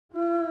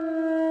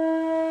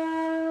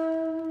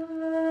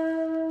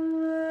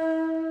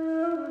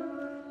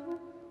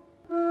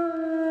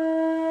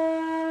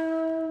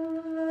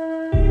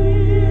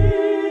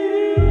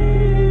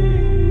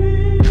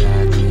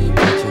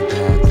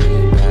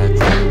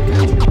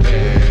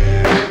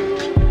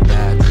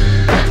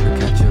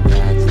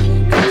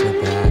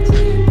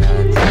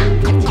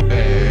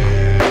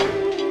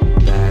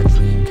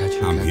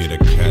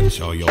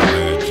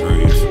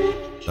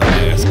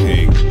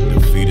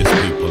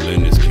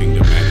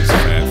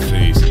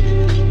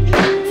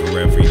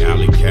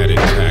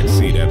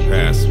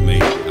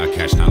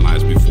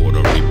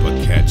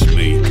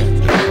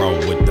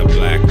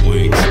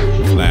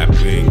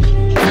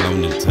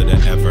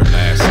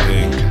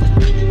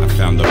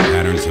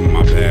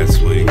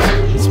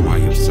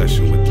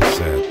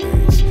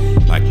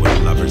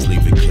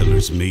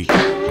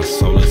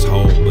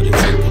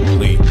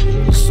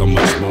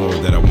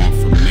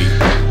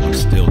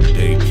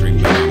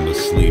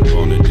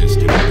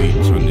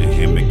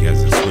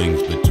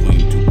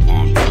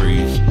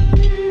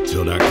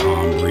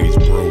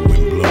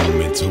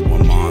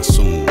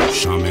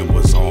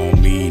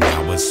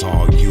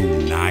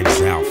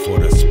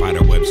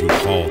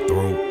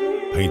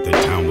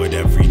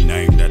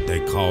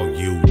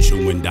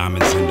Doing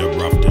diamonds in the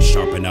rough to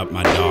sharpen up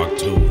my dog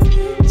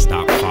tooth.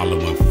 Stop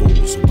following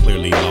fools who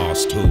clearly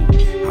lost too.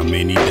 How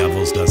many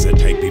devils does it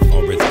take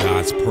before it's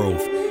God's proof?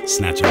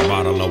 Snatch a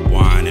bottle of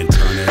wine and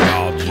turn it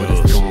all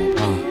blue.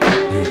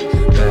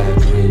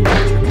 Bad dream,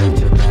 catch a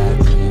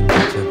bad dream,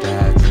 catch a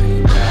bad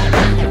dream, bad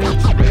dream, catch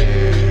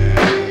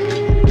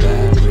a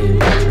bad dream,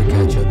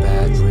 catch a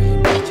bad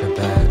dream, bad dream, catch a bad dream, catch a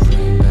bad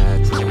dream,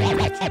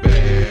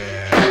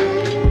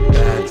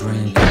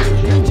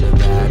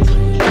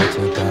 catch a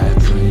bad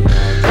dream,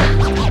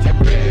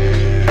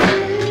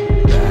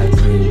 bad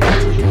dream,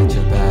 catch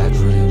a bad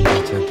dream,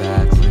 catch a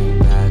bad dream,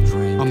 bad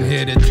dream. I'm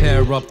here to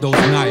tear up those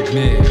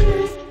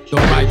nightmares. The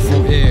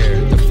rightful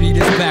heir. The feed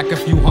is back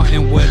if you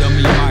hunting with him,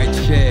 he might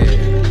share.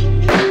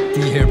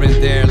 See here and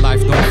there,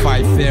 life don't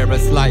fight fair,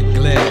 it's like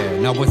glare.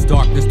 Now it's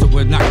darkness to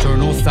a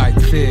nocturnal sight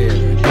fear.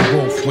 The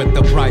wolf with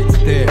the bright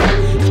stare,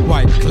 it's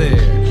quite clear.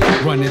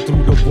 Running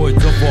through the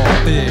woods of all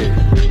fear.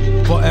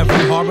 For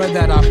every horror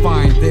that I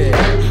find there,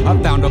 I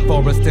found a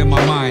forest in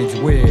my mind's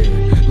weird.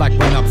 Like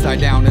when upside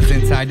down is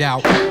inside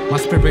out. My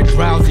spirit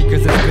drowsy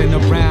cause it's been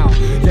around.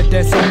 Yet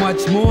there's so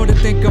much more to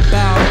think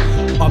about.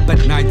 Up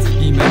at night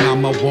scheming,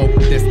 I'm awoke,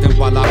 distant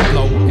while I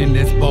float in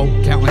this boat.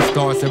 Counting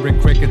stars, hearing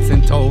crickets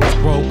and toads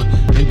croak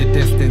in the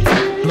distance.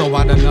 Blow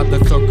out another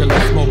circle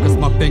of smoke as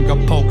my finger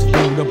pokes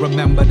through to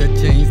remember the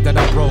chains that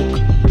I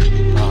broke.